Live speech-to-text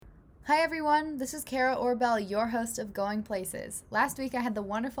Hi everyone, this is Kara Orbell, your host of Going Places. Last week I had the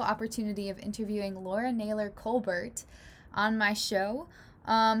wonderful opportunity of interviewing Laura Naylor Colbert on my show.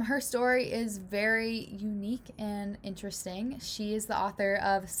 Her story is very unique and interesting. She is the author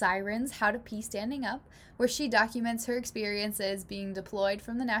of Sirens How to Pee Standing Up, where she documents her experiences being deployed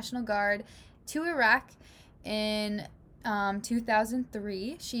from the National Guard to Iraq in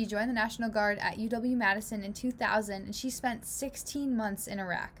 2003. She joined the National Guard at UW Madison in 2000, and she spent 16 months in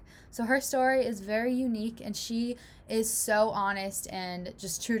Iraq. So her story is very unique, and she is so honest and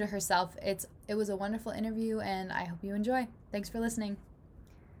just true to herself. It was a wonderful interview, and I hope you enjoy. Thanks for listening.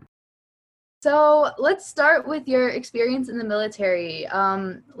 So let's start with your experience in the military.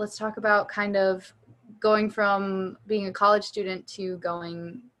 Let's talk about kind of going from being a college student to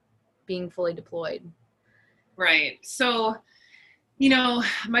being fully deployed. Right. So,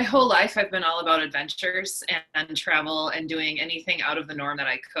 my whole life I've been all about adventures and travel and doing anything out of the norm that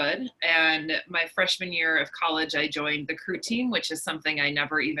I could. And my freshman year of college, I joined the crew team, which is something I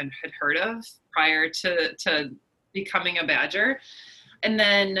never even had heard of prior to becoming a Badger. And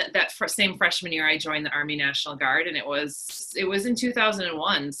then that same freshman year, I joined the Army National Guard, and it was in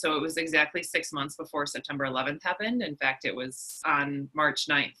 2001. So it was exactly 6 months before September 11th happened. In fact, it was on March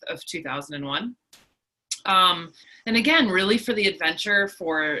 9th of 2001. And again, really for the adventure,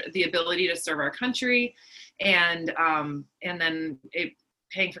 for the ability to serve our country, and then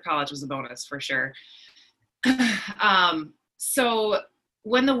paying for college was a bonus for sure. So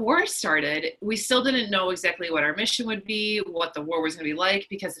when the war started, we still didn't know exactly what our mission would be, what the war was going to be like,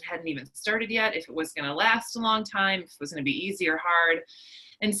 because it hadn't even started yet, if it was going to last a long time, if it was going to be easy or hard.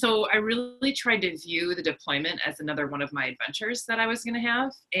 And so I really tried to view the deployment as another one of my adventures that I was going to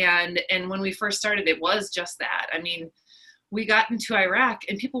have. And when we first started, it was just that. I mean, we got into Iraq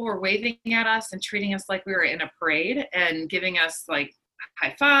and people were waving at us and treating us like we were in a parade and giving us like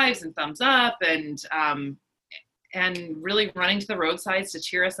high fives and thumbs up and really running to the roadsides to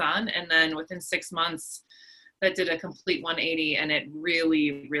cheer us on. And then within 6 months, that did a complete 180, and it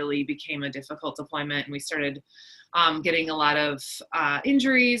really, really became a difficult deployment. And we started getting a lot of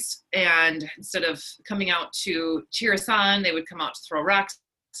injuries, and instead of coming out to cheer us on, they would come out to throw rocks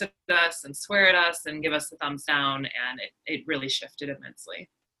at us and swear at us and give us the thumbs down, and it really shifted immensely.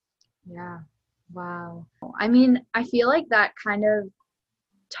 Yeah. Wow. I mean, I feel like that kind of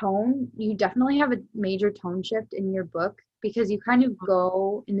tone, you definitely have a major tone shift in your book because you kind of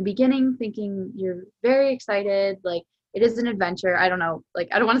go in the beginning thinking you're very excited, like it is an adventure. I don't know, like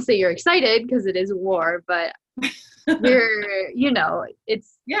I don't want to say you're excited because it is war, but it's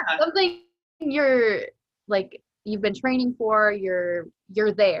Yeah. something you're like you've been training for, you're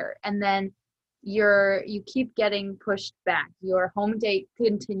there, and then you keep getting pushed back. Your home date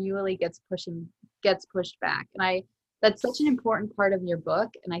continually gets pushed back. And I that's such an important part of your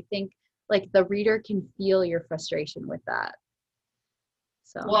book, and I think like the reader can feel your frustration with that.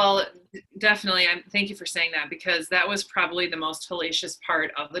 So Well, definitely. Thank you for saying that, because that was probably the most hellacious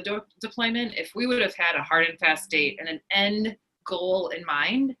part of the deployment. If we would have had a hard and fast date and an end goal in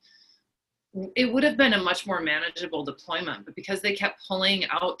mind, it would have been a much more manageable deployment. But because they kept pulling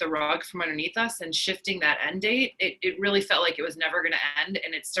out the rug from underneath us and shifting that end date, it really felt like it was never going to end.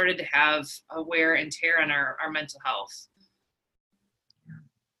 And it started to have a wear and tear on our mental health.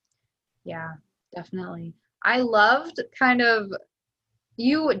 yeah, definitely. I loved kind of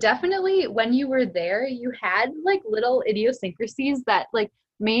you definitely when you were there, you had like little idiosyncrasies that like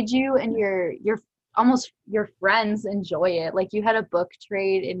made you and your almost your friends enjoy it. Like you had a book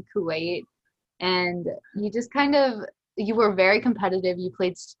trade in Kuwait, and you just kind of you were very competitive. You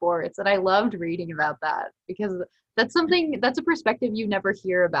played sports, and I loved reading about that because that's a perspective you never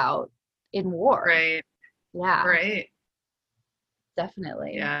hear about in war. Right. Yeah, Right.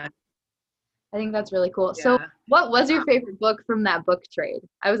 definitely. Yeah. I think that's really cool. So, Yeah. what was your favorite book from that book trade?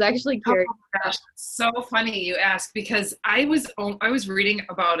 I was actually Oh curious. gosh, so funny you ask, because I was reading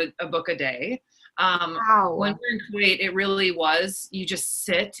about a book a day. When Wow. we're in Kuwait, it really was, you just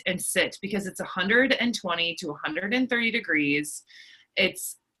sit and sit, because it's 120 to 130 degrees.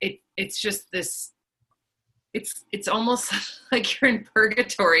 It's just this. It's almost like you're in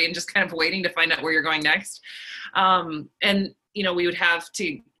purgatory and just kind of waiting to find out where you're going next. And we would have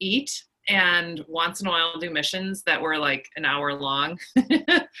to eat and once in a while do missions that were like an hour long.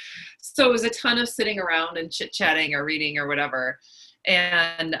 So it was a ton of sitting around and chit chatting or reading or whatever.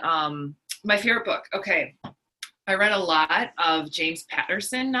 And my favorite book. Okay. I read a lot of James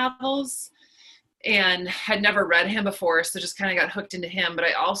Patterson novels and had never read him before. So just kind of got hooked into him. But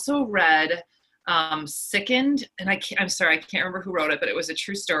I also read Sickened, and I'm sorry, I can't remember who wrote it, but it was a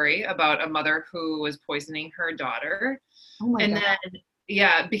true story about a mother who was poisoning her daughter. Oh my And God. then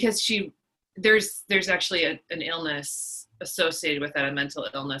yeah, because there's actually an illness associated with that, a mental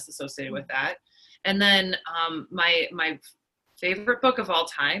illness associated with that. And then my favorite book of all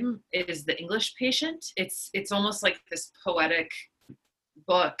time is The English Patient. It's almost like this poetic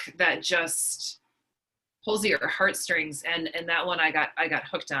book that just pulls your heartstrings, and that one I got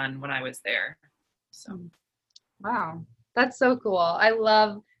hooked on when I was there. So Wow, that's so cool. I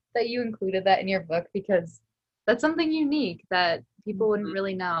love that you included that in your book because that's something unique that people wouldn't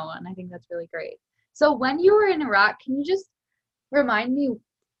really know, and I think that's really great. So when you were in Iraq, can you just remind me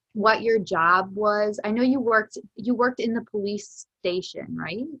what your job was? I know you worked in the police station,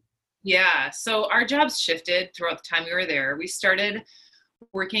 right? yeah, so our jobs shifted throughout the time we were there. We started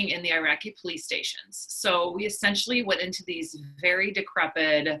working in the Iraqi police stations. So we essentially went into these very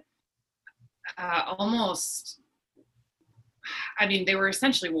decrepit, almost, I mean, they were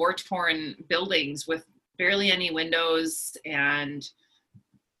essentially war-torn buildings with barely any windows and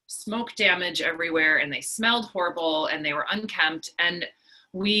smoke damage everywhere, and they smelled horrible and they were unkempt. And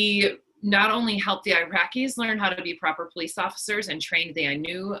we not only helped the Iraqis learn how to be proper police officers and trained the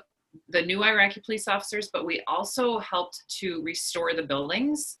new Iraqi police officers, but we also helped to restore the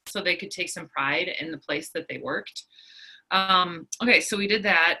buildings so they could take some pride in the place that they worked. Okay, so we did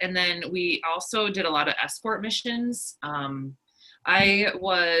that, and then we also did a lot of escort missions. I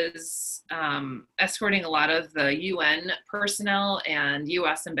was escorting a lot of the UN personnel and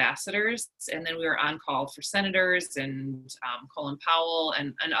US ambassadors, and then we were on call for senators and Colin Powell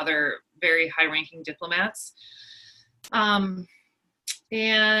and other very high-ranking diplomats.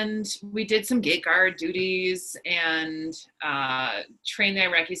 And we did some gate guard duties and trained the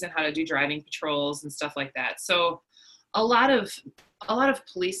Iraqis on how to do driving patrols and stuff like that. So a lot of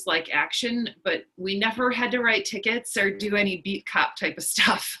police-like action, but we never had to write tickets or do any beat cop type of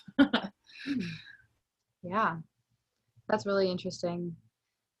stuff. Yeah, that's really interesting.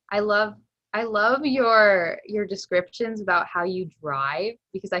 I love your descriptions about how you drive,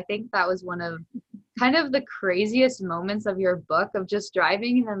 because I think that was one of kind of the craziest moments of your book, of just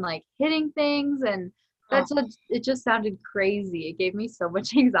driving and then like hitting things, and it just sounded crazy. It gave me so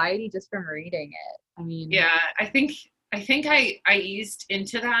much anxiety just from reading it. I mean, yeah, I think I eased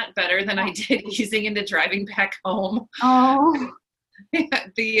into that better than I did easing into driving back home. Oh,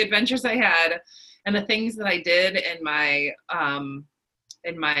 The adventures I had and the things that I did in my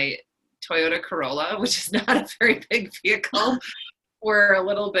Toyota Corolla, which is not a very big vehicle, were a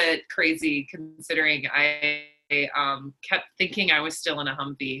little bit crazy considering I kept thinking I was still in a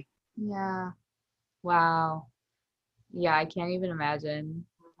Humvee. yeah. Wow. Yeah, I can't even imagine.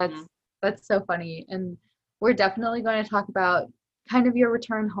 Mhm. That's so funny. And we're definitely going to talk about kind of your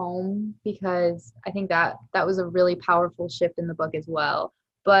return home, because I think that was a really powerful shift in the book as well.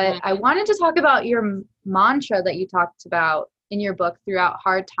 But I wanted to talk about your mantra that you talked about in your book throughout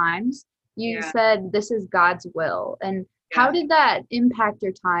hard times. You said, "This is God's will." And how did that impact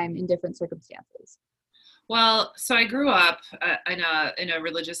your time in different circumstances? Well, so I grew up in a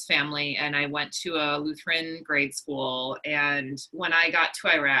religious family, and I went to a Lutheran grade school. And when I got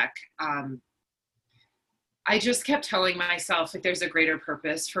to Iraq, I just kept telling myself, like, there's a greater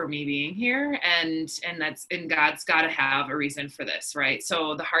purpose for me being here, and God's got to have a reason for this, right?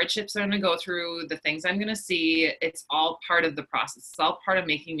 So the hardships I'm going to go through, the things I'm going to see, it's all part of the process. It's all part of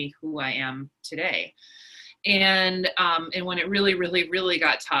making me who I am today. And when it really, really, really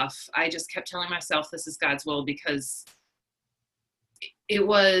got tough, I just kept telling myself, this is God's will, because it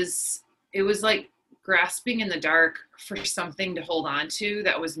was like grasping in the dark for something to hold on to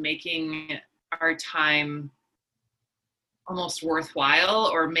that was making our time almost worthwhile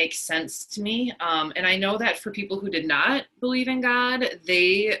or make sense to me. And I know that for people who did not believe in God,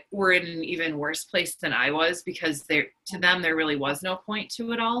 they were in an even worse place than I was, because to them, there really was no point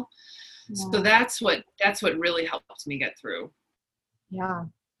to it all. Yeah. So that's what really helped me get through. Yeah,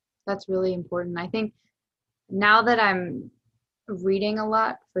 that's really important. I think now that I'm reading a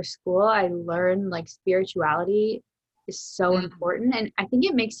lot for school, I learn like spirituality is so important. And I think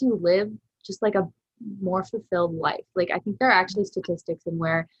it makes you live just like a more fulfilled life. Like, I think there are actually statistics in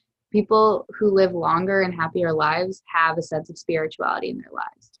where people who live longer and happier lives have a sense of spirituality in their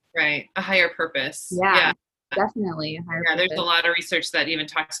lives. Right. A higher purpose. Yeah. Definitely a higher purpose. There's a lot of research that even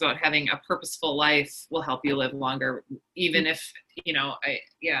talks about having a purposeful life will help you live longer, even if,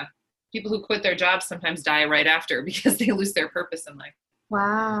 people who quit their jobs sometimes die right after because they lose their purpose in life.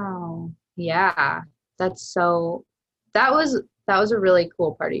 Wow. Yeah. That was a really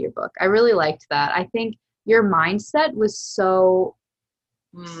cool part of your book. I really liked that. I think your mindset was so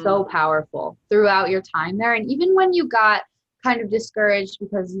powerful throughout your time there. And even when you got kind of discouraged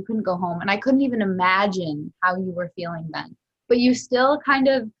because you couldn't go home, and I couldn't even imagine how you were feeling then. but you still kind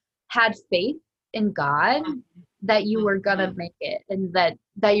of had faith in God that you were gonna make it, and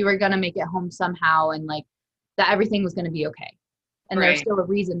that you were gonna make it home somehow, and like that everything was gonna be okay. And there's Right. still a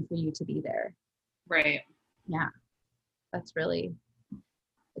reason for you to be there. Right. Yeah. That's really,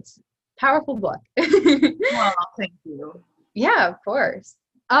 it's a powerful book. Well, thank you. Yeah, of course.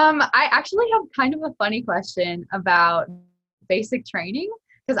 I actually have kind of a funny question about basic training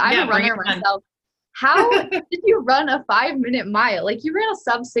because I'm a Yeah, bring it runner on. myself. How did you run a 5-minute mile? Like you ran a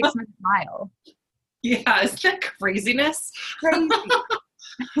sub 6-minute mile. Yeah, isn't that craziness? Crazy.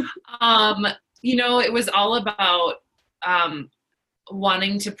 Um, it was all about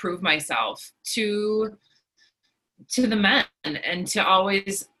wanting to prove myself to the men, and to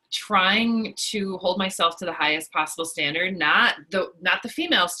always trying to hold myself to the highest possible standard, not the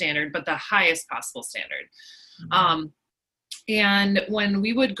female standard, but the highest possible standard. And when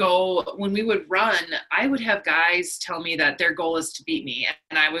we would run, I would have guys tell me that their goal is to beat me.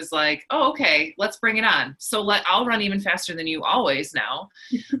 And I was like, oh, okay, let's bring it on. So I'll run even faster than you always now.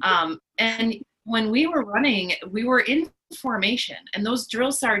 And when we were running, we were in formation, and those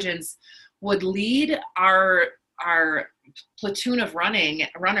drill sergeants would lead our platoon of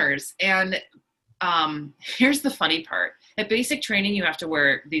runners. And here's the funny part. At basic training, you have to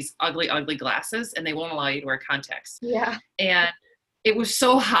wear these ugly glasses, and they won't allow you to wear contacts. Yeah. And it was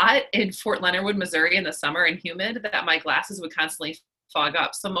so hot in Fort Leonard Wood, Missouri in the summer and humid that my glasses would constantly fog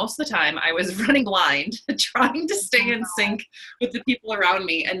up. So most of the time I was running blind, trying to stay in sync with the people around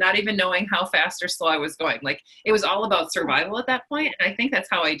me and not even knowing how fast or slow I was going. Like it was all about survival at that point. And I think that's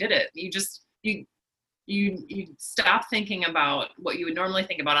how I did it. You stop thinking about what you would normally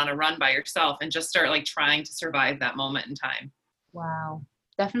think about on a run by yourself and just start like trying to survive that moment in time. Wow.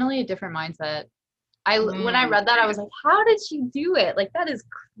 Definitely a different mindset. When I read that, I was like, how did she do it? Like, that is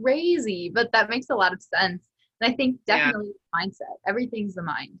crazy, but that makes a lot of sense. And I think definitely mindset. Everything's the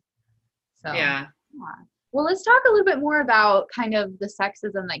mind. So, yeah. Well, let's talk a little bit more about kind of the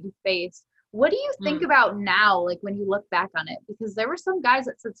sexism that you faced. What do you think about now, like when you look back on it? Because there were some guys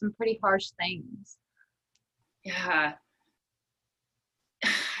that said some pretty harsh things. Yeah.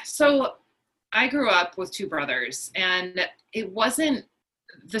 So I grew up with two brothers, and it wasn't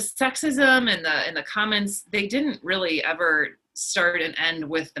the sexism and the comments, they didn't really ever start and end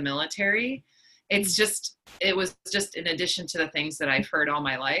with the military. It was just in addition to the things that I've heard all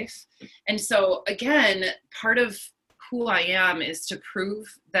my life. And so again, part of who I am is to prove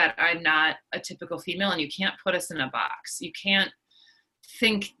that I'm not a typical female, and you can't put us in a box. You can't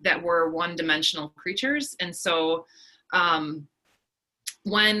think that we're one-dimensional creatures. And so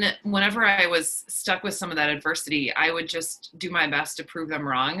whenever I was stuck with some of that adversity, I would just do my best to prove them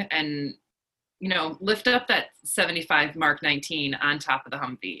wrong and, lift up that 75 Mark 19 on top of the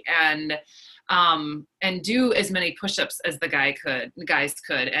Humvee and do as many push-ups as the guys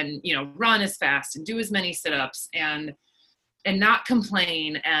could, and, run as fast and do as many sit-ups and not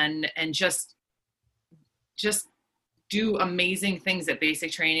complain and just do amazing things at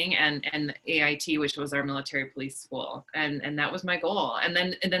basic training and AIT, which was our military police school. And that was my goal. And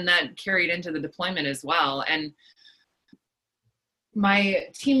then that carried into the deployment as well. And my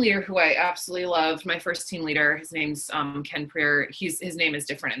team leader, who I absolutely loved, my first team leader, his name's Ken Preer. His name is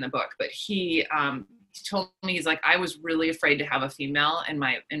different in the book, but he told me, he's like, I was really afraid to have a female in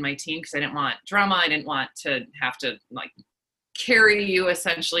my team because I didn't want drama. I didn't want to have to like carry you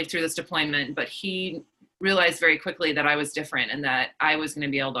essentially through this deployment. But he realized very quickly that I was different and that I was going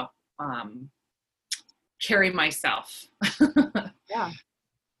to be able to carry myself. Yeah.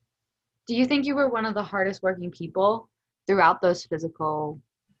 Do you think you were one of the hardest working people throughout those physical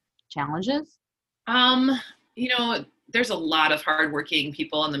challenges? There's a lot of hardworking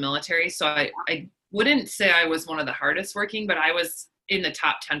people in the military, so I wouldn't say I was one of the hardest working, but I was in the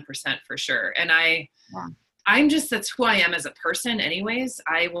top 10% for sure. And that's who I am as a person anyways.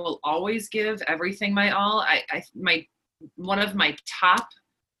 I will always give everything my all. One of my top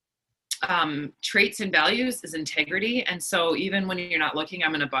traits and values is integrity. And so even when you're not looking, I'm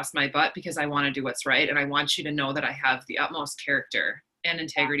going to bust my butt because I want to do what's right. And I want you to know that I have the utmost character and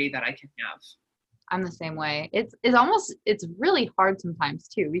integrity that I can have. I'm the same way. It's really hard sometimes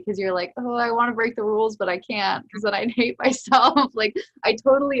too, because you're like, oh, I want to break the rules, but I can't because then I'd hate myself. Like, I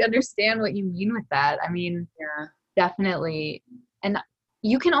totally understand what you mean with that. I mean, yeah, definitely. And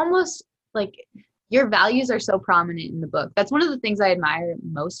you can almost like, your values are so prominent in the book. That's one of the things I admire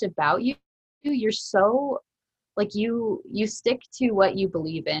most about you. You're so like, you stick to what you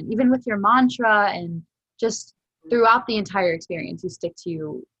believe in, even with your mantra, and just throughout the entire experience, you stick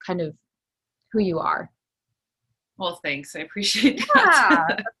to kind of who you are. Well, thanks. I appreciate that.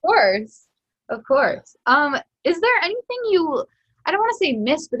 Yeah, of Of course. Is there anything you, I don't want to say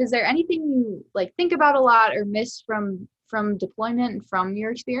miss, but is there anything you like think about a lot or miss from deployment and from your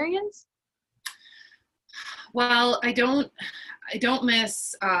experience? Well, I don't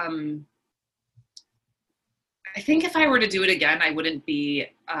miss, I think if I were to do it again, I wouldn't be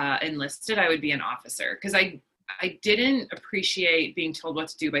enlisted. I would be an officer because I didn't appreciate being told what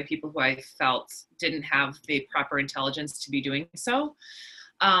to do by people who I felt didn't have the proper intelligence to be doing so.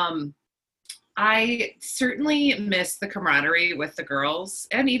 Um, I certainly miss the camaraderie with the girls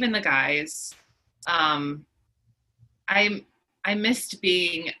and even the guys. Um, I I missed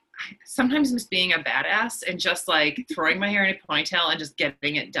being sometimes miss being a badass and just like throwing my hair in a ponytail and just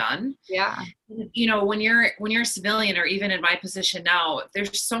getting it done. Yeah. You know, when you're a civilian or even in my position now,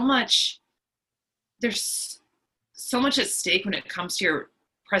 there's so much at stake when it comes to your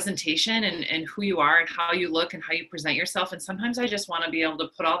presentation and who you are and how you look and how you present yourself. And sometimes I just want to be able to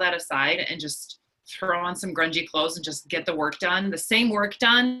put all that aside and just throw on some grungy clothes and just get the work done, the same work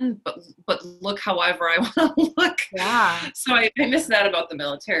done, but look however I want to look. Yeah. So I miss that about the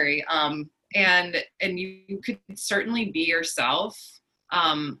military. And you could certainly be yourself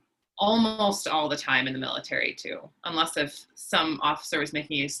almost all the time in the military too, unless if some officer was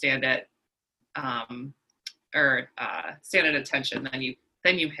making you stand at um, stand at attention,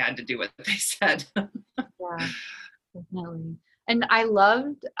 then you had to do what they said. Yeah, definitely. And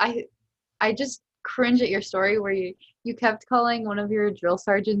I just cringe at your story where you kept calling one of your drill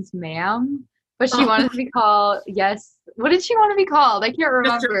sergeants ma'am, but she wanted to be called, yes. What did she want to be called? I can't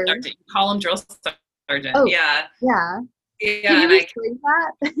Just drill remember. sergeant. You call him drill sergeant. Oh, Yeah. yeah. Can Yeah. you explain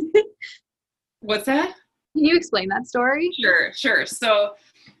that? What's that? Can you explain that story? Sure. So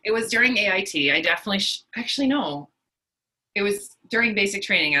it was during AIT. I definitely, actually, no, it was during basic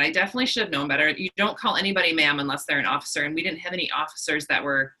training, and I definitely should have known better. You don't call anybody ma'am unless they're an officer, and we didn't have any officers that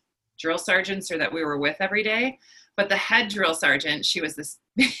were drill sergeants or that we were with every day. But the head drill sergeant, she was this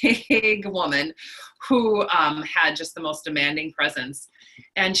big woman who had just the most demanding presence.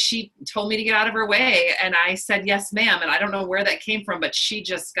 And she told me to get out of her way. And I said, yes, ma'am. And I don't know where that came from, but she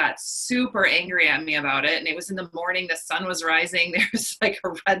just got super angry at me about it. And it was in the morning, the sun was rising. There was like a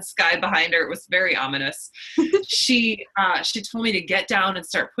red sky behind her. It was very ominous. She told me to get down and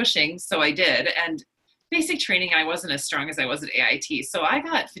start pushing. So I did. And basic training, I wasn't as strong as I was at AIT. So I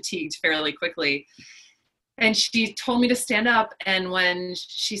got fatigued fairly quickly. And she told me to stand up. And when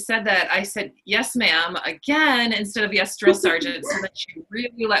she said that, I said, yes, ma'am, again, instead of yes, drill sergeant. So that she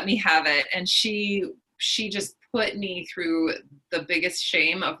really let me have it. And she just put me through the biggest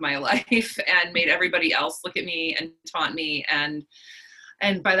shame of my life and made everybody else look at me and taunt me.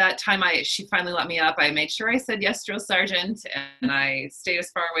 And by that time, she finally let me up. I made sure I said yes, drill sergeant, and I stayed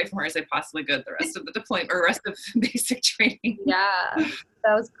as far away from her as I possibly could the rest of the deployment or rest of basic training. Yeah,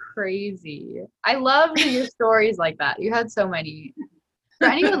 that was crazy. I love your stories like that. You had so many. For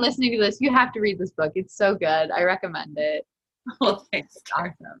anyone listening to this, you have to read this book. It's so good. I recommend it. Well, thanks. It's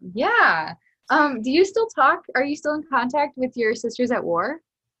awesome. Yeah. Do you still talk? Are you still in contact with your sisters at war?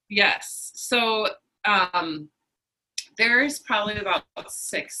 Yes. So there's probably about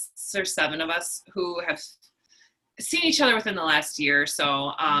 6 or 7 of us who have seen each other within the last year or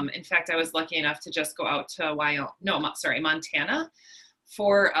so. In fact, I was lucky enough to just go out to Montana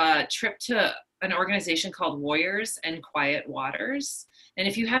for a trip to an organization called Warriors and Quiet Waters. And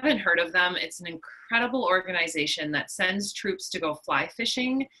if you haven't heard of them, it's an incredible organization that sends troops to go fly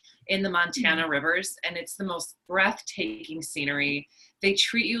fishing in the Montana rivers. And it's the most breathtaking scenery. They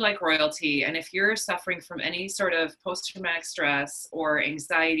treat you like royalty. And if you're suffering from any sort of post-traumatic stress or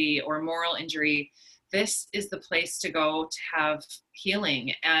anxiety or moral injury, this is the place to go to have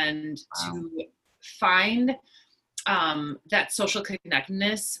healing and to find that social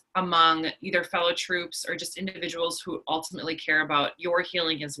connectedness among either fellow troops or just individuals who ultimately care about your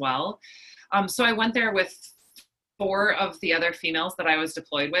healing as well. So I went there with 4 of the other females that I was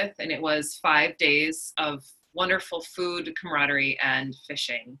deployed with, and it was 5 days of wonderful food, camaraderie, and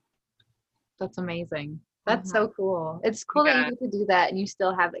fishing. That's amazing. That's so cool. It's cool that you get to do that and you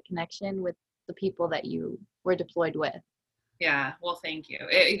still have that connection with the people that you were deployed with. Yeah, well, thank you.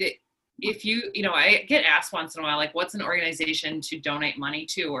 If I get asked once in a while, like, what's an organization to donate money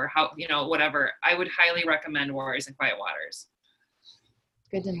to or how, whatever, I would highly recommend Warriors and Quiet Waters.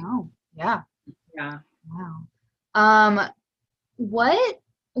 Good to know. Yeah. Yeah. Wow.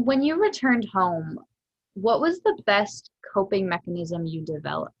 When you returned home, what was the best coping mechanism you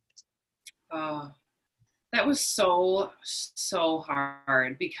developed? Oh, that was so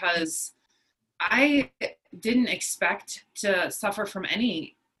hard because I didn't expect to suffer from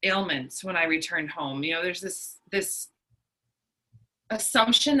any ailments when I returned home. There's this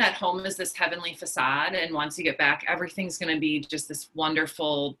assumption that home is this heavenly facade, and once you get back, everything's going to be just this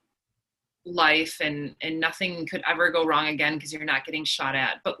wonderful life, and nothing could ever go wrong again because you're not getting shot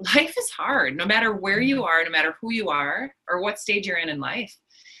at. But life is hard, no matter where you are, no matter who you are or what stage you're in life.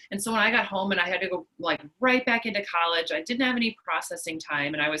 And so when I got home and I had to go like right back into college, I didn't have any processing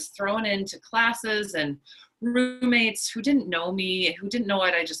time, and I was thrown into classes and roommates who didn't know me, who didn't know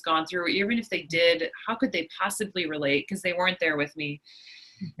what I just gone through. Even if they did, how could they possibly relate? Because they weren't there with me.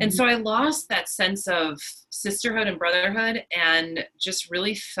 And so I lost that sense of sisterhood and brotherhood, and just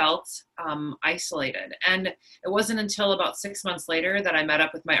really felt isolated. And it wasn't until about 6 months later that I met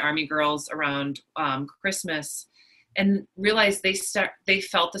up with my Army girls around Christmas, and realized they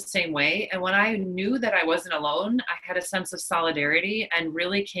felt the same way. And when I knew that I wasn't alone, I had a sense of solidarity and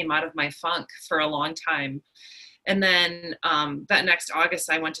really came out of my funk for a long time. And then that next August,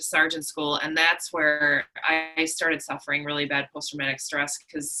 I went to sergeant school, and that's where I started suffering really bad post-traumatic stress,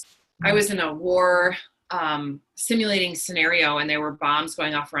 because I was in a war simulating scenario, and there were bombs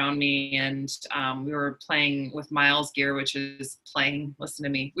going off around me, and we were playing with Miles gear, which is listen to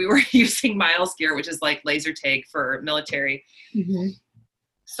me, we were using Miles gear, which is like laser tag for military. Mm-hmm.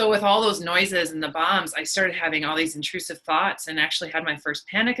 So with all those noises and the bombs, I started having all these intrusive thoughts, and actually had my first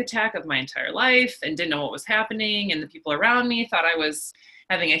panic attack of my entire life, and didn't know what was happening. And the people around me thought I was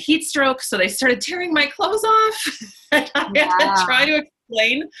having a heat stroke. So they started tearing my clothes off. And I had to try to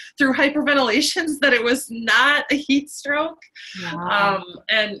explain through hyperventilations that it was not a heat stroke. Wow.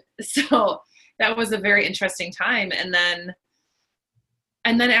 And so that was a very interesting time. And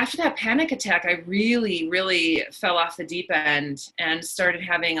then after that panic attack, I really, really fell off the deep end and started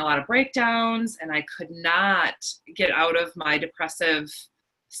having a lot of breakdowns, and I could not get out of my depressive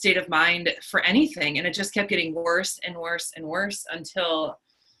state of mind for anything. And it just kept getting worse and worse and worse until,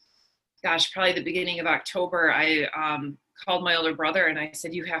 gosh, probably the beginning of October, I called my older brother and I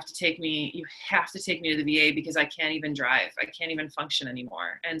said, you have to take me to the VA, because I can't even drive. I can't even function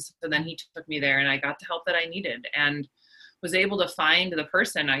anymore. And so then he took me there, and I got the help that I needed, and was able to find the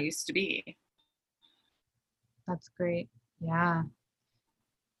person I used to be. That's great. Yeah.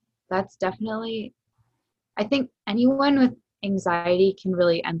 That's definitely, I think anyone with anxiety can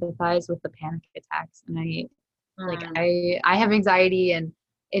really empathize with the panic attacks. And I have anxiety, and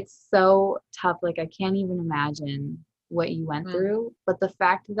it's so tough. Like, I can't even imagine what you went through. But the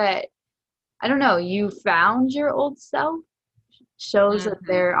fact that, I don't know, you found your old self shows that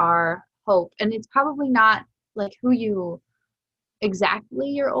there are hope. And it's probably not like who you exactly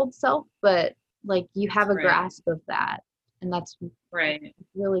your old self, but like you have a grasp of that, and that's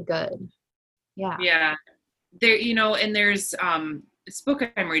really good. Yeah there, and there's this book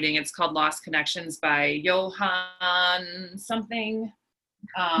I'm reading, it's called Lost Connections by Johann something.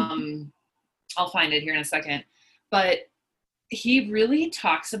 I'll find it here in a second, but he really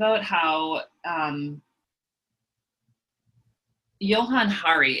talks about how Johann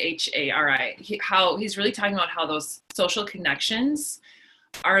Hari, Hari, how he's really talking about how those social connections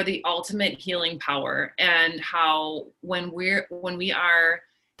are the ultimate healing power, and how when we are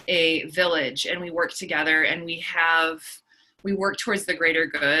a village and we work together and we work towards the greater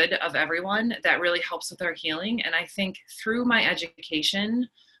good of everyone, that really helps with our healing. And I think through my education,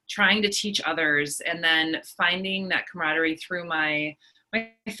 trying to teach others, and then finding that camaraderie through my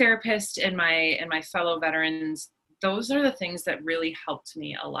therapist and my fellow veterans, those are the things that really helped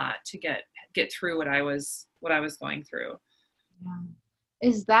me a lot to get through what I was going through. Yeah.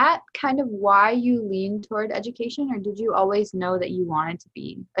 Is that kind of why you leaned toward education, or did you always know that you wanted to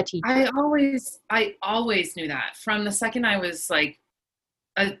be a teacher? I always knew that. From the second I was like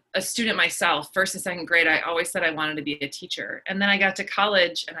a student myself, first and second grade, I always said I wanted to be a teacher. And then I got to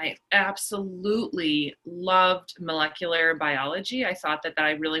college, and I absolutely loved molecular biology. I thought that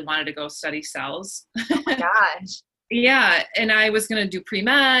I really wanted to go study cells. Oh my gosh. Yeah. And I was going to do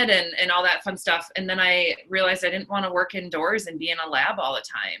pre-med and all that fun stuff. And then I realized I didn't want to work indoors and be in a lab all the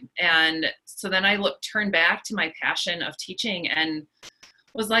time. And so then I turned back to my passion of teaching, and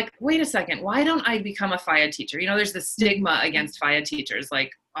was like, wait a second, why don't I become a FIAD teacher? There's this stigma against FIAD teachers,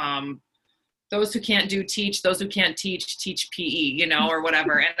 like those who can't teach, those who can't teach PE, or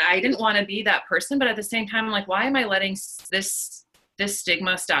whatever. And I didn't want to be that person. But at the same time, I'm like, why am I letting this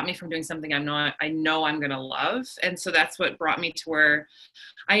stigma stop me from doing something I know I'm going to love? And so that's what brought me to where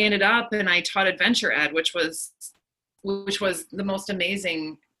I ended up. And I taught adventure ed, which was the most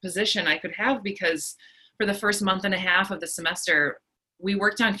amazing position I could have, because for the first month and a half of the semester, we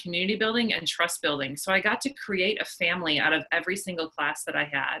worked on community building and trust building. So I got to create a family out of every single class that I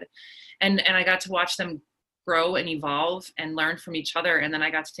had. And I got to watch them grow and evolve and learn from each other. And then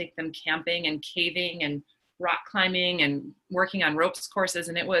I got to take them camping and caving and rock climbing and working on ropes courses.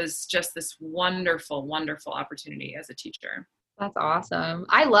 And it was just this wonderful, wonderful opportunity as a teacher. That's awesome.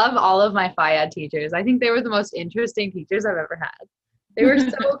 I love all of my Phi Ed teachers. I think they were the most interesting teachers I've ever had. They were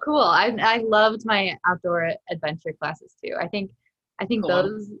so cool. I loved my outdoor adventure classes too. I think Cool.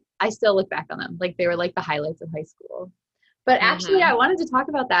 those, I still look back on them like they were like the highlights of high school. But actually, I wanted to talk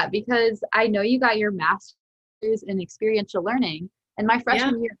about that because I know you got your master's in experiential learning, and my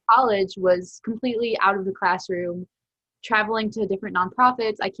freshman year of college was completely out of the classroom, traveling to different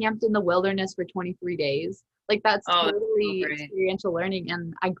nonprofits. I camped in the wilderness for 23 days. Like that's totally experiential learning,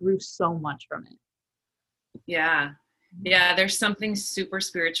 and I grew so much from it. Yeah. Yeah, there's something super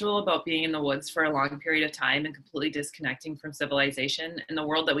spiritual about being in the woods for a long period of time and completely disconnecting from civilization and the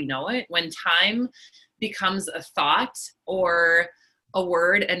world that we know it. When time becomes a thought or a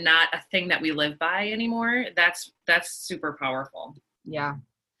word and not a thing that we live by anymore, that's super powerful. Yeah.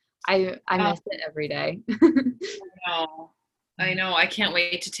 I miss it every day. I know. I can't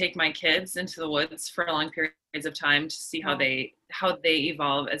wait to take my kids into the woods for long periods of time to see how they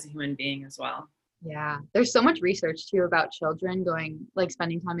evolve as a human being as well. Yeah, there's so much research too about children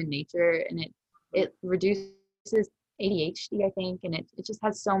spending time in nature, and it reduces ADHD, I think, and it just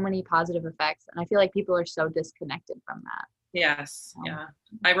has so many positive effects. And I feel like people are so disconnected from that. Yes, yeah.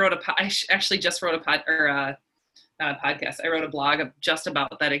 I actually just wrote a podcast. I wrote a blog just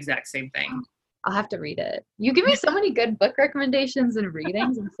about that exact same thing. I'll have to read it. You give me so many good book recommendations and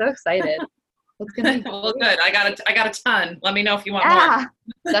readings. I'm so excited. It's gonna be well, good. I got a ton. Let me know if you want more.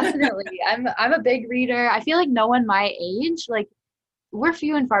 Definitely. I'm a big reader. I feel like no one my age, like we're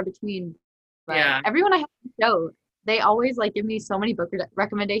few and far between. But everyone I have on the show, they always like give me so many book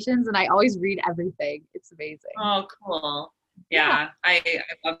recommendations, and I always read everything. It's amazing. Oh, cool. Yeah. I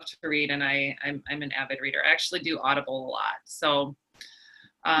love to read, and I'm an avid reader. I actually do Audible a lot, so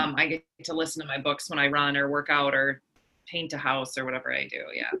I get to listen to my books when I run or work out or paint a house or whatever I do.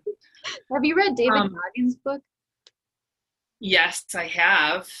 Yeah. Have you read David Goggins' book? Yes, I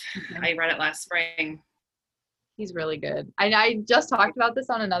have. I read it last spring. He's really good. I just talked about this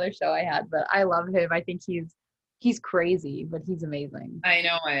on another show I had, but I love him. I think he's crazy, but he's amazing. I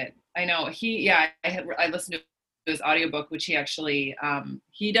know it. I know. I listened to his audiobook, which he actually,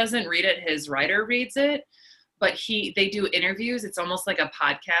 he doesn't read it. His writer reads it, but they do interviews. It's almost like a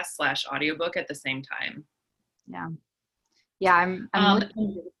podcast / audiobook at the same time. Yeah. Yeah, I'm looking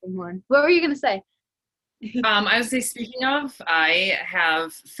for the same one. What were you going to say? I was saying, speaking of, I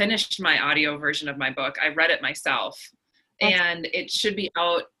have finished my audio version of my book. I read it myself, and it should be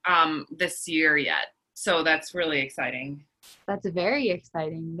out this year yet. So that's really exciting. That's very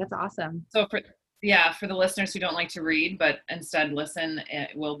exciting. That's awesome. So for the listeners who don't like to read, but instead listen,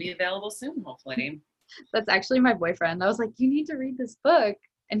 it will be available soon, hopefully. That's actually my boyfriend. I was like, you need to read this book.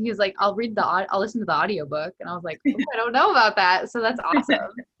 And he was like, I'll listen to the audiobook. And I was like, I don't know about that. So that's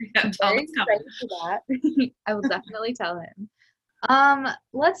awesome. I'm very excited for that. I will definitely tell him.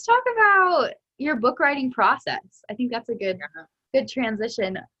 Let's talk about your book writing process. I think that's a good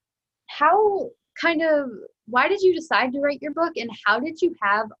transition. Why did you decide to write your book, and how did you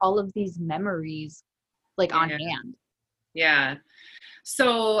have all of these memories on hand? Yeah.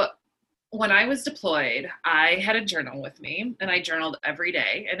 So when I was deployed, I had a journal with me, and I journaled every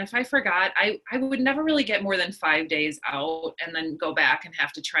day. And if I forgot, I would never really get more than 5 days out and then go back and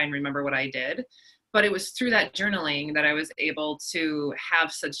have to try and remember what I did. But it was through that journaling that I was able to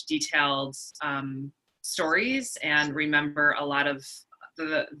have such detailed stories and remember a lot of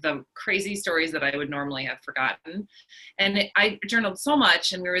the crazy stories that I would normally have forgotten. And I journaled so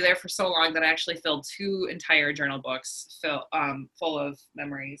much, and we were there for so long, that I actually filled 2 entire journal books full of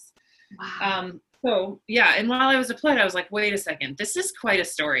memories. Wow. And while I was deployed, I was like, wait a second, this is quite a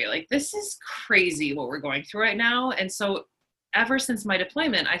story. Like, this is crazy what we're going through right now. And so ever since my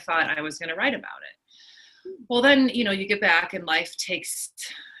deployment, I thought I was going to write about it. Well, then, you get back and life takes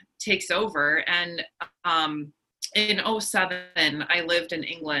over. And in 2007, I lived in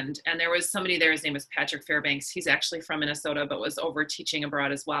England, and there was somebody there. His name was Patrick Fairbanks. He's actually from Minnesota, but was over teaching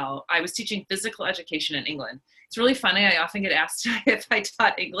abroad as well. I was teaching physical education in England. It's really funny. I often get asked if I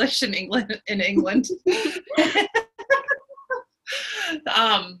taught English in England.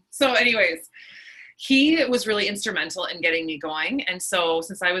 So anyways, he was really instrumental in getting me going. And so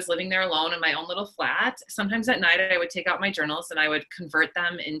since I was living there alone in my own little flat, sometimes at night I would take out my journals and I would convert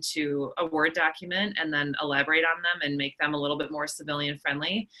them into a Word document and then elaborate on them and make them a little bit more civilian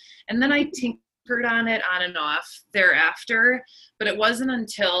friendly. And then I tinkered on it on and off thereafter, but it wasn't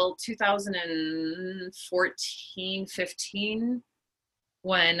until 2014, 15,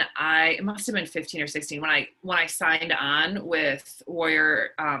 when it must have been 15 or 16, when I signed on with Warrior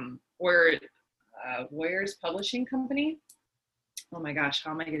Warriors Publishing Company. Oh my gosh,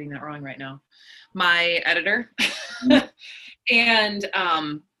 how am I getting that wrong right now? My editor. And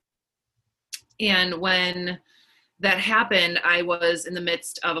when that happened, I was in the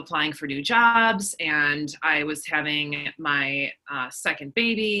midst of applying for new jobs, and I was having my second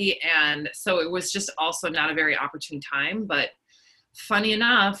baby. And so it was just also not a very opportune time. But funny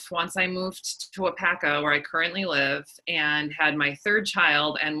enough, once I moved to Wapaka, where I currently live, and had my third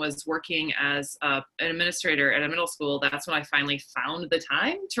child and was working as an administrator at a middle school, that's when I finally found the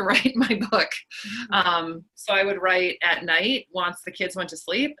time to write my book. So I would write at night once the kids went to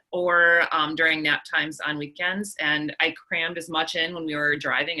sleep, or during nap times on weekends. And I crammed as much in when we were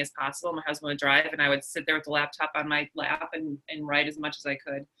driving as possible. My husband would drive, and I would sit there with the laptop on my lap and write as much as I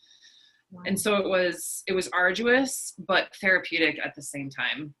could. Wow. And so it was arduous, but therapeutic at the same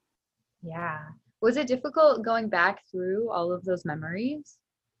time. Yeah. Was it difficult going back through all of those memories?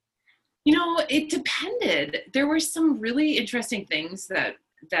 You know, it depended. There were some really interesting things that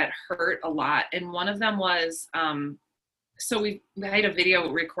hurt a lot. And one of them was, so we had a video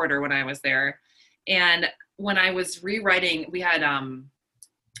recorder when I was there. And when I was rewriting, we had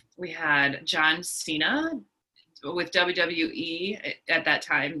John Cena with WWE at that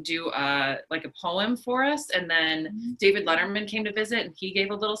time do like a poem for us, and then David Letterman came to visit and he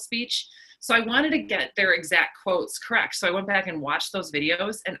gave a little speech. So I wanted to get their exact quotes correct. So I went back and watched those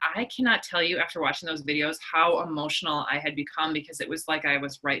videos, and I cannot tell you after watching those videos how emotional I had become, because it was like I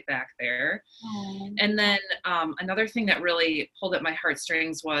was right back there. And then another thing that really pulled at my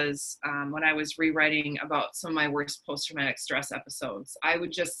heartstrings was when I was rewriting about some of my worst post-traumatic stress episodes. I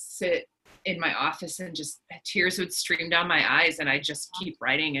would just sit in my office and just tears would stream down my eyes, and I just keep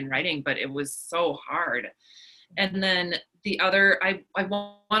writing and writing, but it was so hard. And then the other, I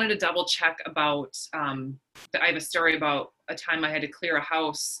wanted to double check about, I have a story about a time I had to clear a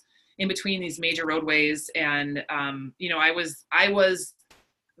house in between these major roadways. And, you know, I was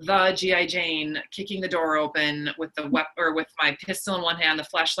the G.I. Jane kicking the door open with the or with my pistol in one hand, the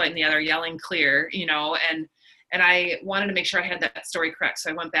flashlight in the other, yelling clear, you know, and I wanted to make sure I had that story correct. So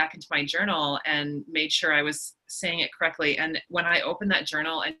I went back into my journal and made sure I was saying it correctly. And when I opened that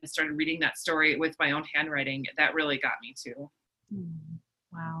journal and started reading that story with my own handwriting, that really got me too.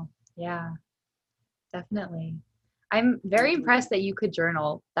 Wow. Yeah, definitely. I'm very impressed that you could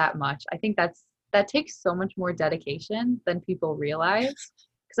journal that much. I think that takes so much more dedication than people realize.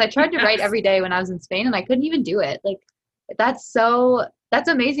 Because I tried to write every day when I was in Spain, and I couldn't even do it. Like, that's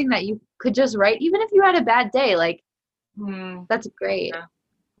amazing that you could just write, even if you had a bad day. Like, that's great.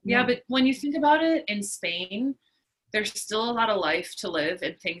 Yeah, but when you think about it, in Spain, there's still a lot of life to live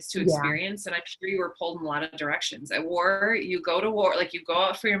and things to experience. And I'm sure you were pulled in a lot of directions. At war, you go to war, like you go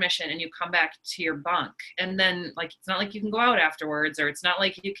out for your mission and you come back to your bunk. And then, like, it's not like you can go out afterwards, or it's not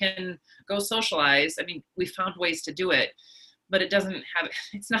like you can go socialize. I mean, we found ways to do it, but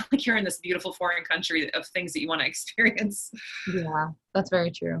it's not like you're in this beautiful foreign country of things that you want to experience. Yeah, that's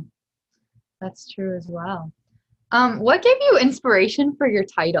very true. That's true as well. What gave you inspiration for your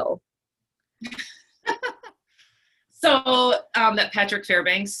title? So that Patrick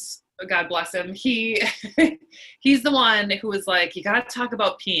Fairbanks, God bless him, he's the one who was like, you got to talk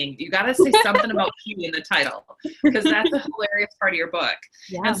about peeing. You got to say something about peeing in the title, because that's a hilarious part of your book.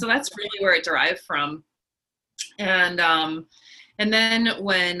 Yeah. And so that's really where it derived from. And then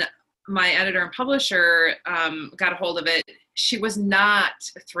when my editor and publisher got a hold of it, she was not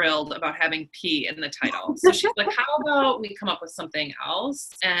thrilled about having pee in the title. So she's like, how about we come up with something else?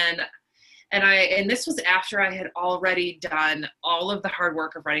 And this was after I had already done all of the hard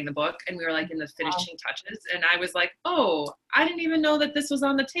work of writing the book, and we were like in the finishing touches. And I was like, oh, I didn't even know that this was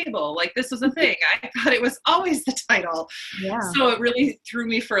on the table. Like, this was a thing. I thought it was always the title. Yeah. So it really threw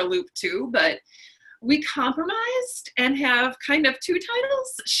me for a loop too, but we compromised and have kind of two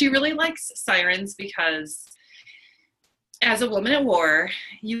titles. She really likes Sirens because as a woman at war,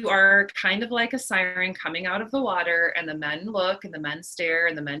 you are kind of like a siren coming out of the water, and the men look and the men stare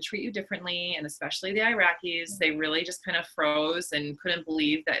and the men treat you differently. And especially the Iraqis, they really just kind of froze and couldn't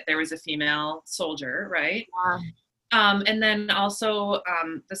believe that there was a female soldier, right? Yeah. And then also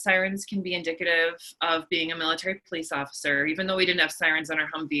the sirens can be indicative of being a military police officer. Even though we didn't have sirens on our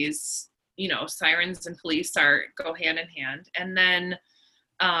Humvees, you know, sirens and police go hand in hand. And then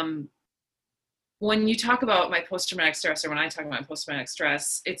when you talk about my post-traumatic stress, or when I talk about post-traumatic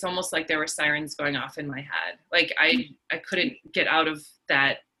stress, it's almost like there were sirens going off in my head. Like I couldn't get out of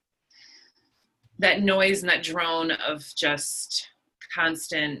that noise and that drone of just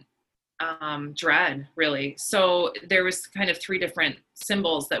constant dread, really. So there was kind of 3 different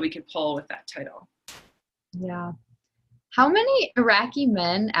symbols that we could pull with that title. Yeah. How many Iraqi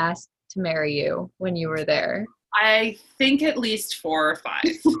men asked to marry you when you were there? I think at least 4 or 5.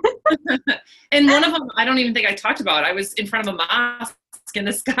 And one of them, I don't even think I talked about. I was in front of a mosque and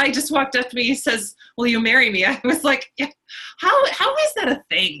this guy just walked up to me. He says, "Will you marry me?" I was like, yeah, how is that a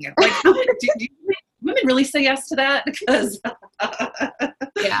thing? Like, do women really say yes to that? Because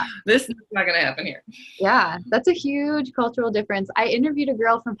Yeah, this is not going to happen here. yeah, that's a huge cultural difference. I interviewed a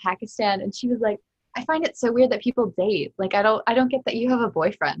girl from Pakistan and she was like, I find it so weird that people date. Like, I don't get that you have a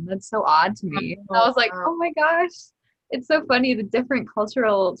boyfriend. That's so odd to me. And I was like, oh my gosh, it's so funny, the different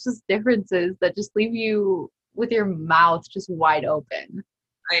cultural just differences that just leave you with your mouth just wide open.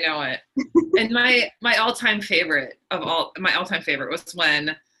 I know it. And my all-time favorite was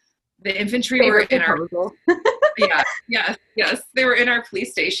when the infantry were in our yes, they were in our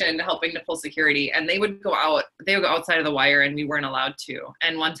police station helping to pull security, and they would go outside of the wire and we weren't allowed to.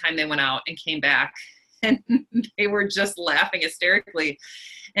 And one time they went out and came back and they were just laughing hysterically,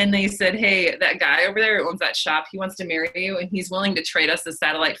 and they said, "Hey, that guy over there who owns that shop, he wants to marry you and he's willing to trade us a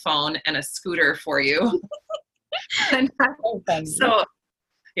satellite phone and a scooter for you." And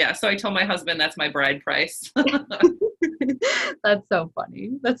so I told my husband that's my bride price. That's so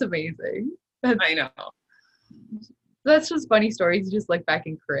funny. That's amazing. I know. That's just funny stories. You just look back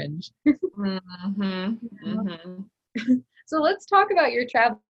and cringe. Mm-hmm. Mm-hmm. So let's talk about your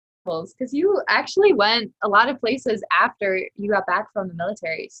travels, because you actually went a lot of places after you got back from the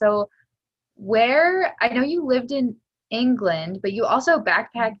military. So I know you lived in England, but you also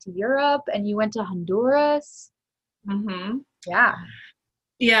backpacked Europe and you went to Honduras. Mm-hmm. Yeah.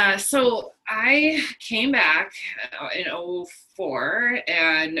 Yeah, so I came back in 2004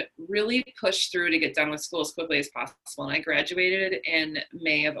 and really pushed through to get done with school as quickly as possible. And I graduated in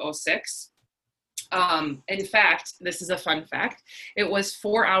May of 2006. In fact, this is a fun fact. It was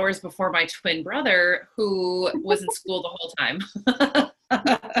 4 hours before my twin brother, who was in school the whole time.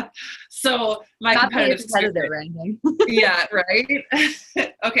 So my competitive or anything. Yeah, right?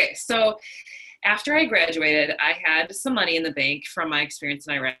 Okay, so after I graduated, I had some money in the bank from my experience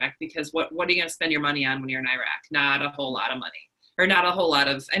in Iraq, because what are you going to spend your money on when you're in Iraq? Not a whole lot of money, or not a whole lot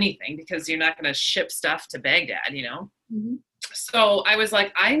of anything, because you're not going to ship stuff to Baghdad, you know? Mm-hmm. So I was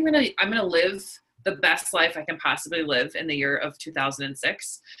like, I'm going to live the best life I can possibly live in the year of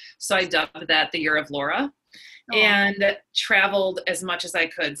 2006. So I dubbed that the year of Laura. And traveled as much as I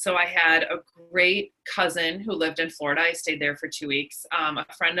could. So I had a great cousin who lived in Florida. I stayed there for 2 weeks. A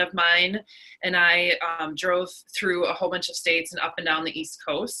friend of mine and I drove through a whole bunch of states and up and down the East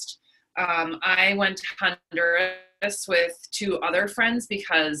Coast. I went to Honduras with 2 other friends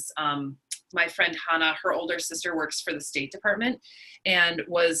because my friend Hannah, her older sister, works for the State Department and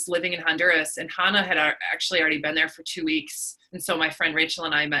was living in Honduras. And Hannah had actually already been there for 2 weeks. And so my friend Rachel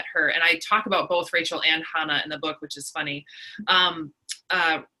and I met her. And I talk about both Rachel and Hannah in the book, which is funny.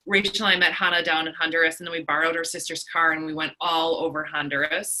 Rachel and I met Hannah down in Honduras, and then we borrowed her sister's car and we went all over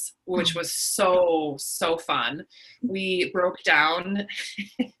Honduras, which was so, so fun. We broke down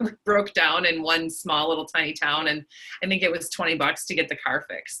in one small little tiny town, and I think it was $20 to get the car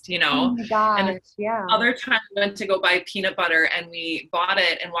fixed, you know? Oh my gosh, and yeah. Other time we went to go buy peanut butter, and we bought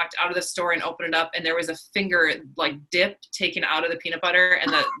it and walked out of the store and opened it up, and there was a finger like dip taken out of the peanut butter,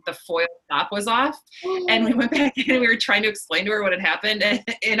 and the foil top was off. And we went back in and we were trying to explain to her what had happened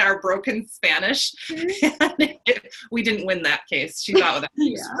in our broken Spanish. And we didn't win that case. She thought that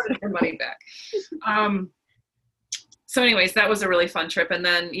she wanted her money back. So anyways, that was a really fun trip. And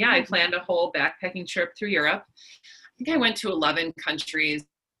then, I planned a whole backpacking trip through Europe. I think I went to 11 countries.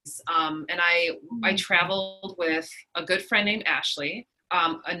 And I traveled with a good friend named Ashley,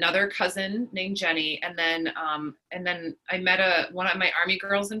 another cousin named Jenny, and then I met one of my Army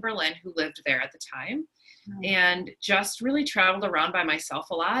girls in Berlin who lived there at the time, and just really traveled around by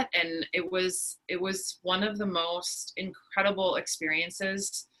myself a lot. And it was one of the most incredible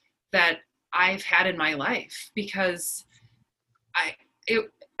experiences that I've had in my life, because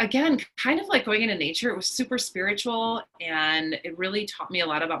again, kind of like going into nature, it was super spiritual, and it really taught me a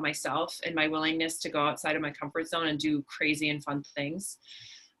lot about myself and my willingness to go outside of my comfort zone and do crazy and fun things.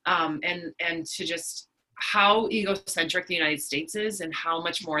 And to just how egocentric the United States is, and how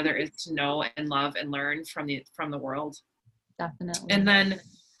much more there is to know and love and learn from the world. Definitely. And then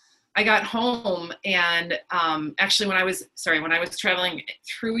I got home, and actually when I was traveling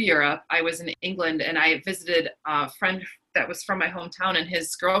through Europe, I was in England, and I visited a friend that was from my hometown, and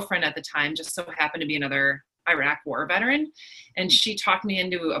his girlfriend at the time just so happened to be another Iraq war veteran. And she talked me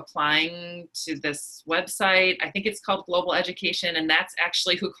into applying to this website. I think it's called Global Education. And that's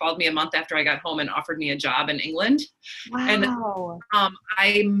actually who called me a month after I got home and offered me a job in England. Wow. And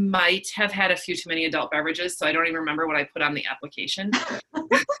I might have had a few too many adult beverages, so I don't even remember what I put on the application.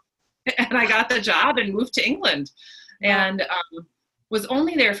 and I got the job and moved to England. Wow. And was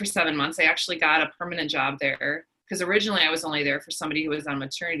only there for 7 months. I actually got a permanent job there because originally I was only there for somebody who was on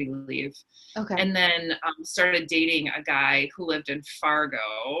maternity leave. Okay. And then started dating a guy who lived in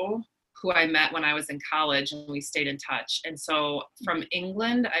Fargo, who I met when I was in college, and we stayed in touch. And so from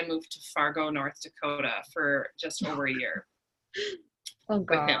England, I moved to Fargo, North Dakota for just over a year. Oh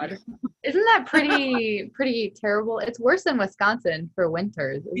with him. God. Isn't that pretty terrible? It's worse than Wisconsin for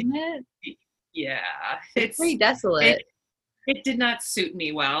winters, isn't it? Yeah, It's pretty desolate. It did not suit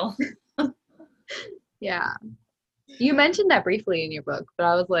me well. Yeah. You mentioned that briefly in your book, but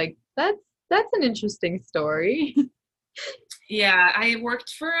I was like, that's an interesting story. Yeah, I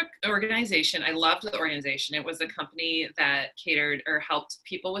worked for an organization. I loved the organization. It was a company that catered or helped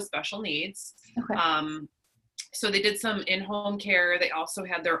people with special needs. Okay. So they did some in-home care. They also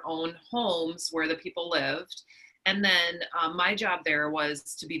had their own homes where the people lived. And then my job there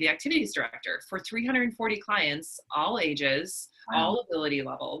was to be the activities director for 340 clients, all ages, all ability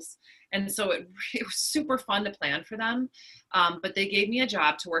levels. And so it was super fun to plan for them. But they gave me a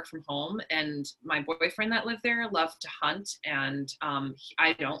job to work from home. And my boyfriend that lived there loved to hunt. And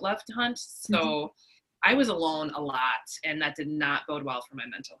I don't love to hunt. So I was alone a lot. And that did not bode well for my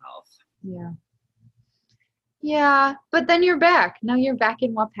mental health. Yeah. Yeah. But then you're back. Now you're back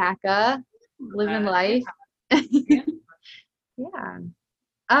in Wapaka, living life. Yeah. Yeah.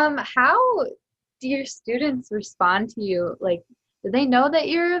 How do your students respond to you? Like, do they know that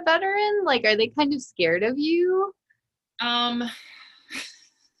you're a veteran? Like, are they kind of scared of you?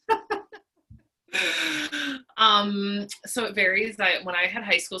 So it varies. When I had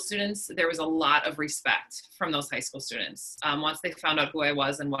high school students, there was a lot of respect from those high school students. Once they found out who I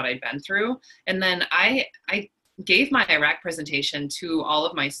was and what I'd been through. And then I gave my Iraq presentation to all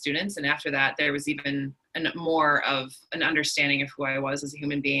of my students. And after that, there was even more of an understanding of who I was as a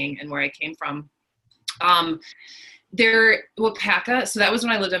human being and where I came from. Wapaka, so that was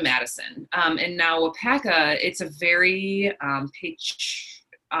when I lived in Madison. And now Wapaka, it's a very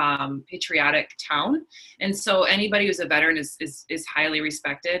patriotic town. And so anybody who's a veteran is highly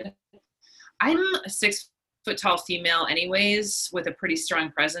respected. I'm a 6-foot tall female anyways, with a pretty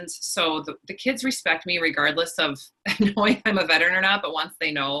strong presence. So the kids respect me regardless of knowing I'm a veteran or not. But once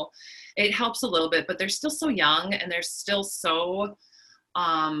they know, it helps a little bit, but they're still so young and they're still so,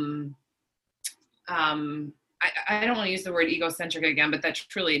 I don't want to use the word egocentric again, but that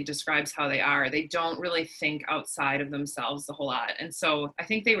truly describes how they are. They don't really think outside of themselves a whole lot. And so I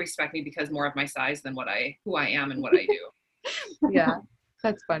think they respect me because more of my size than who I am and what I do. Yeah,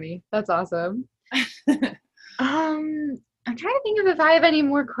 that's funny. That's awesome. I'm trying to think of if I have any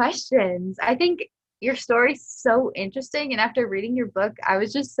more questions. I think your story's so interesting. And after reading your book, I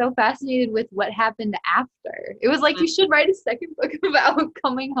was just so fascinated with what happened after. It was like, you should write a second book about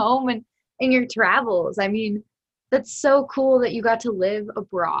coming home and your travels. I mean, that's so cool that you got to live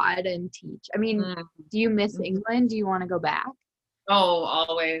abroad and teach. I mean, do you miss England? Do you want to go back? Oh,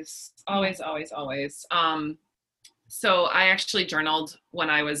 always. So I actually journaled when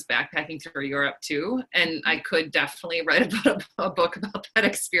I was backpacking through Europe too. And I could definitely write about a book about that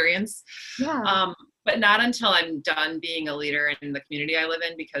experience. Yeah. But not until I'm done being a leader in the community I live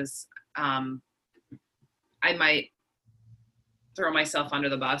in, because I might throw myself under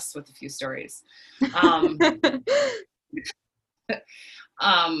the bus with a few stories.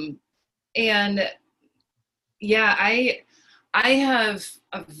 And yeah, I have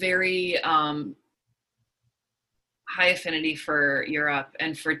a very high affinity for Europe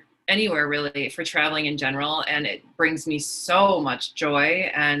and for anywhere really, for traveling in general. And it brings me so much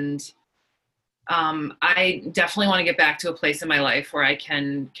joy. And I definitely want to get back to a place in my life where I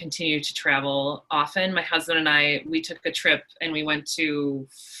can continue to travel often. My husband and I, we took a trip and we went to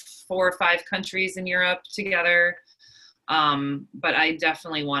 4 or 5 countries in Europe together. But I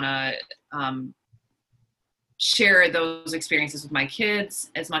definitely want to share those experiences with my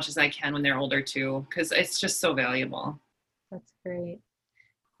kids as much as I can when they're older too, because it's just so valuable. That's great.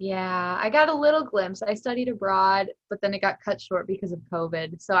 Yeah, I got a little glimpse. I studied abroad, but then it got cut short because of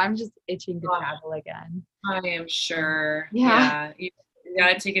COVID. So I'm just itching to travel again. I am sure. Yeah. You got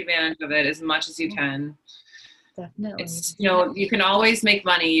to take advantage of it as much as you can. Definitely. It's, you can always make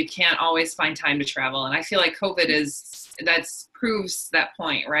money. You can't always find time to travel. And I feel like COVID proves that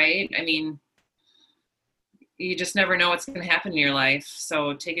point, right? I mean, you just never know what's going to happen in your life.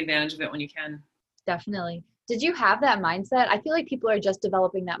 So take advantage of it when you can. Definitely. Did you have that mindset? I feel like people are just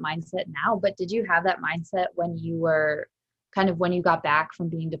developing that mindset now, but did you have that mindset when you got back from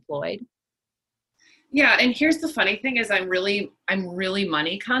being deployed? Yeah. And here's the funny thing is I'm really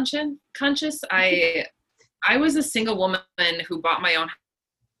money conscious. I was a single woman who bought my own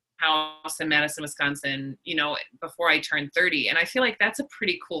house in Madison, Wisconsin, before I turned 30. And I feel like that's a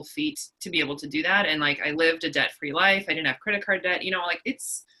pretty cool feat to be able to do that. And like, I lived a debt-free life. I didn't have credit card debt, like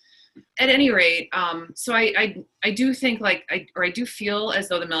it's, at any rate. So I do think like, I do feel as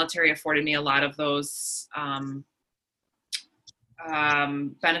though the military afforded me a lot of those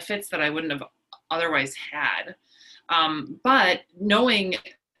benefits that I wouldn't have otherwise had. But knowing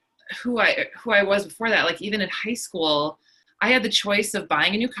who I was before that, like even in high school, I had the choice of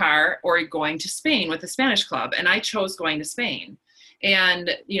buying a new car or going to Spain with the Spanish club. And I chose going to Spain. And,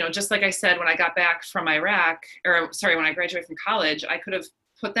 just like I said, when I got back from Iraq, when I graduated from college, I could have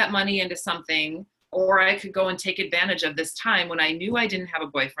put that money into something, or I could go and take advantage of this time when I knew I didn't have a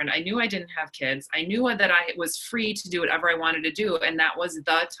boyfriend. I knew I didn't have kids. I knew that I was free to do whatever I wanted to do. And that was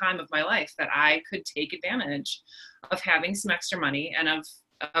the time of my life that I could take advantage of having some extra money and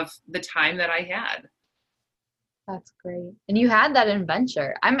of the time that I had. That's great. And you had that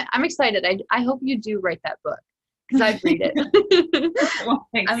adventure. I'm excited. I hope you do write that book, because I'd read it. Well,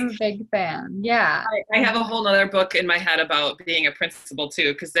 thanks. I'm a big fan. Yeah. I have a whole nother book in my head about being a principal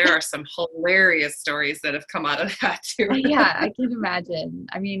too, because there are some hilarious stories that have come out of that too. Yeah, I can imagine.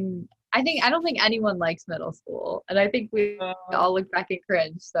 I mean, I don't think anyone likes middle school, and I think we all look back and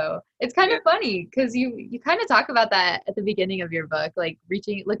cringe. So it's kind of funny because you kind of talk about that at the beginning of your book, like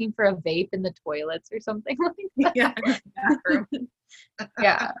looking for a vape in the toilets or something like that. Yeah.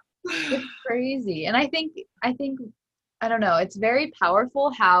 Yeah, it's crazy. And I think I don't know, it's very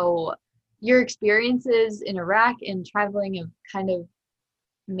powerful how your experiences in Iraq and traveling have kind of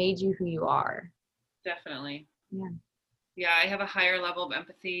made you who you are. Definitely. Yeah, I have a higher level of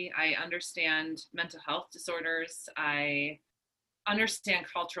empathy. I understand mental health disorders. I understand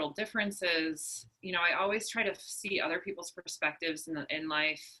cultural differences. I always try to see other people's perspectives in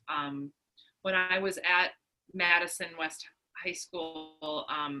life. When I was at Madison West High School,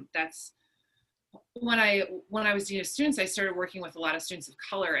 that's when I was dean of students, I started working with a lot of students of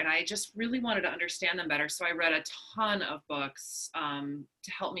color, and I just really wanted to understand them better. So I read a ton of books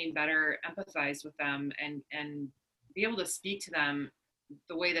to help me better empathize with them and be able to speak to them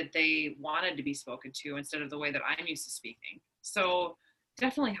the way that they wanted to be spoken to instead of the way that I'm used to speaking. So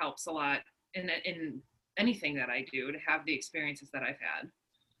definitely helps a lot in anything that I do to have the experiences that I've had.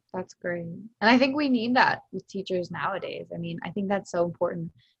 that's great. And I think we need that with teachers nowadays. I mean, I think that's so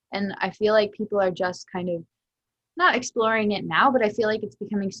important. And I feel like people are just kind of not exploring it now, but I feel like it's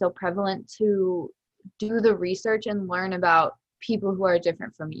becoming so prevalent to do the research and learn about people who are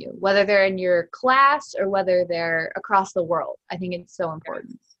different from you, whether they're in your class or whether they're across the world. I think it's so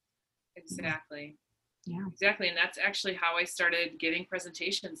important. Exactly. Yeah. Exactly. And that's actually how I started giving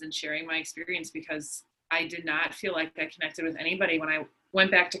presentations and sharing my experience, because I did not feel like I connected with anybody when I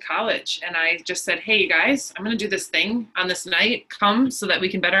went back to college. And I just said, hey, you guys, I'm going to do this thing on this night. Come so that we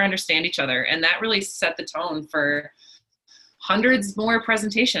can better understand each other. And that really set the tone for hundreds more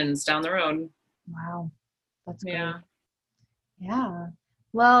presentations down the road. Wow. That's great. Yeah. Yeah.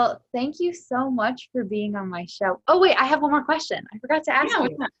 Well, thank you so much for being on my show. Oh, wait, I have one more question. I forgot to ask you.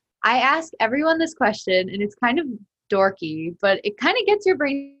 What's that? I ask everyone this question, and it's kind of dorky, but it kind of gets your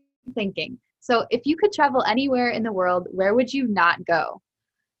brain thinking. So if you could travel anywhere in the world, where would you not go?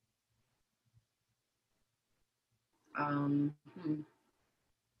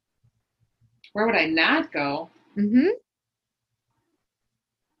 Where would I not go? Mm-hmm.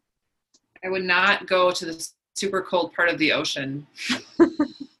 I would not go to the super cold part of the ocean.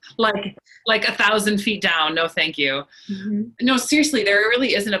 like 1,000 feet down. No, thank you. Mm-hmm. No, seriously, there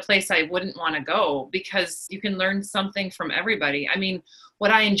really isn't a place I wouldn't want to go, because you can learn something from everybody. I mean,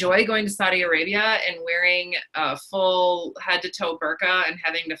 would I enjoy going to Saudi Arabia and wearing a full head to toe burqa and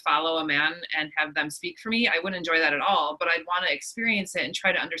having to follow a man and have them speak for me? I wouldn't enjoy that at all, but I'd want to experience it and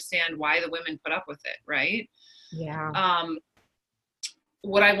try to understand why the women put up with it. Right. Yeah.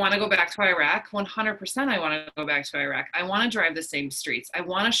 Would I want to go back to Iraq? 100% I want to go back to Iraq. I want to drive the same streets. I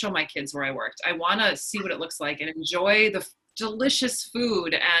want to show my kids where I worked. I want to see what it looks like and enjoy the delicious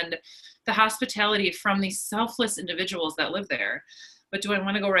food and the hospitality from these selfless individuals that live there. But do I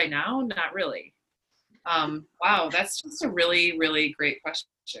want to go right now? Not really. Wow, that's just a really, really great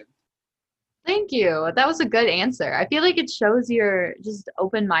question. Thank you. That was a good answer. I feel like it shows your just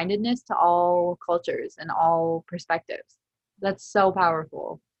open-mindedness to all cultures and all perspectives. That's so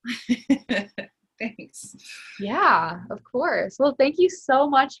powerful. Thanks. Yeah, of course. Well, thank you so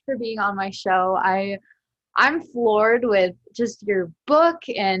much for being on my show. I'm floored with just your book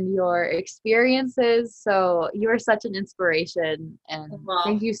and your experiences. So you are such an inspiration, and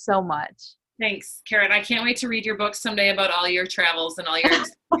thank you so much. Thanks, Karen. I can't wait to read your book someday about all your travels and all your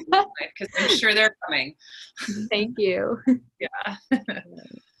experiences, because I'm sure they're coming. Thank you. Yeah.